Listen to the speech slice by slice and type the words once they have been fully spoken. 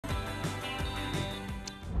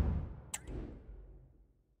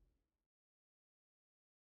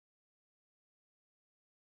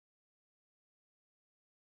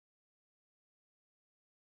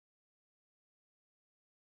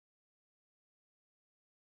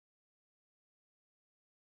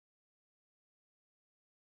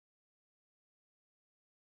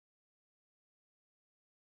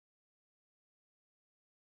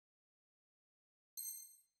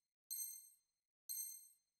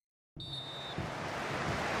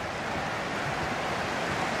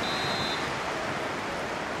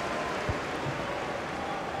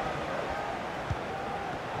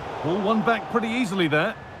Ball won back pretty easily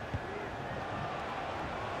there.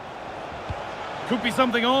 Could be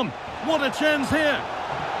something on. What a chance here.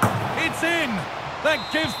 It's in. That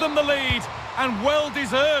gives them the lead. And well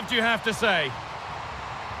deserved, you have to say.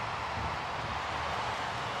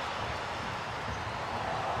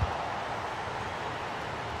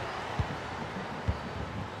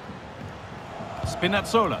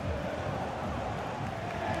 Spinazzola.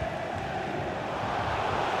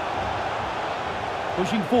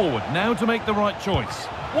 Pushing forward, now to make the right choice.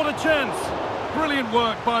 What a chance! Brilliant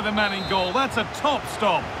work by the man in goal. That's a top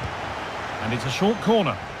stop. And it's a short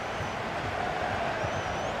corner.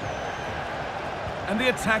 And the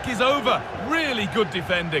attack is over. Really good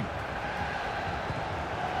defending.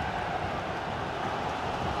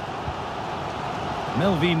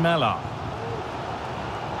 Melvin Mallard.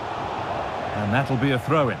 And that'll be a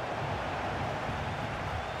throw-in.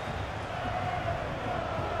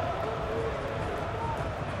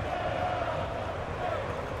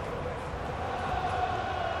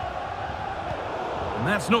 And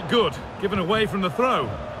that's not good. Given away from the throw.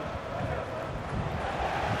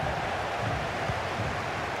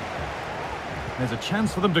 There's a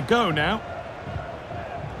chance for them to go now.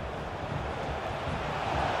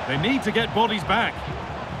 They need to get bodies back.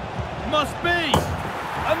 Must be!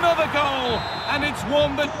 Another goal! And it's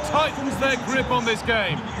one that tightens their grip on this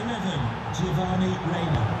game.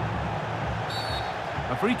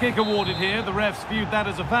 A free kick awarded here. The refs viewed that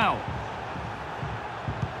as a foul.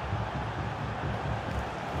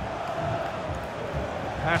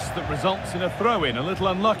 Pass that results in a throw-in, a little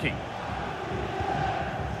unlucky.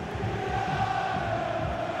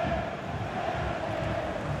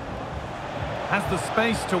 Has the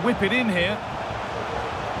space to whip it in here.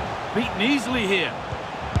 Beaten easily here.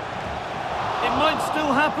 It might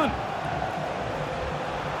still happen.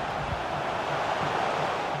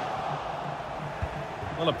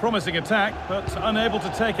 Well, a promising attack, but unable to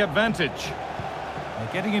take advantage.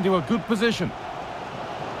 They're getting into a good position.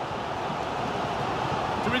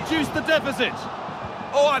 To reduce the deficit.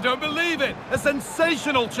 Oh, I don't believe it. A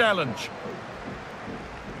sensational challenge.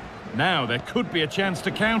 Now there could be a chance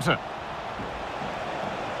to counter.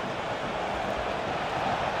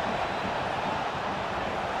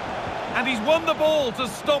 And he's won the ball to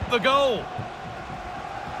stop the goal.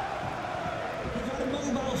 You've got a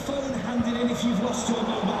mobile phone handed in. If you've lost your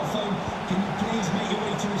mobile phone, can you please make your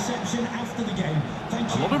way to reception after the game?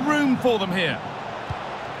 Thank you. A lot of room for them here.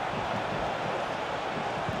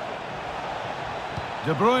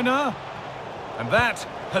 De Bruyne. And that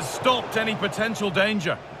has stopped any potential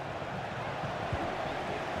danger.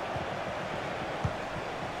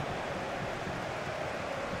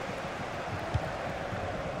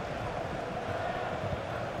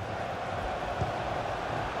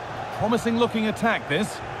 Promising looking attack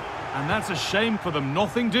this, and that's a shame for them,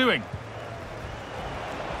 nothing doing.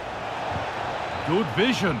 Good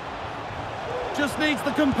vision. Just needs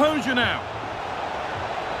the composure now.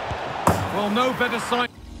 Well, no better sign.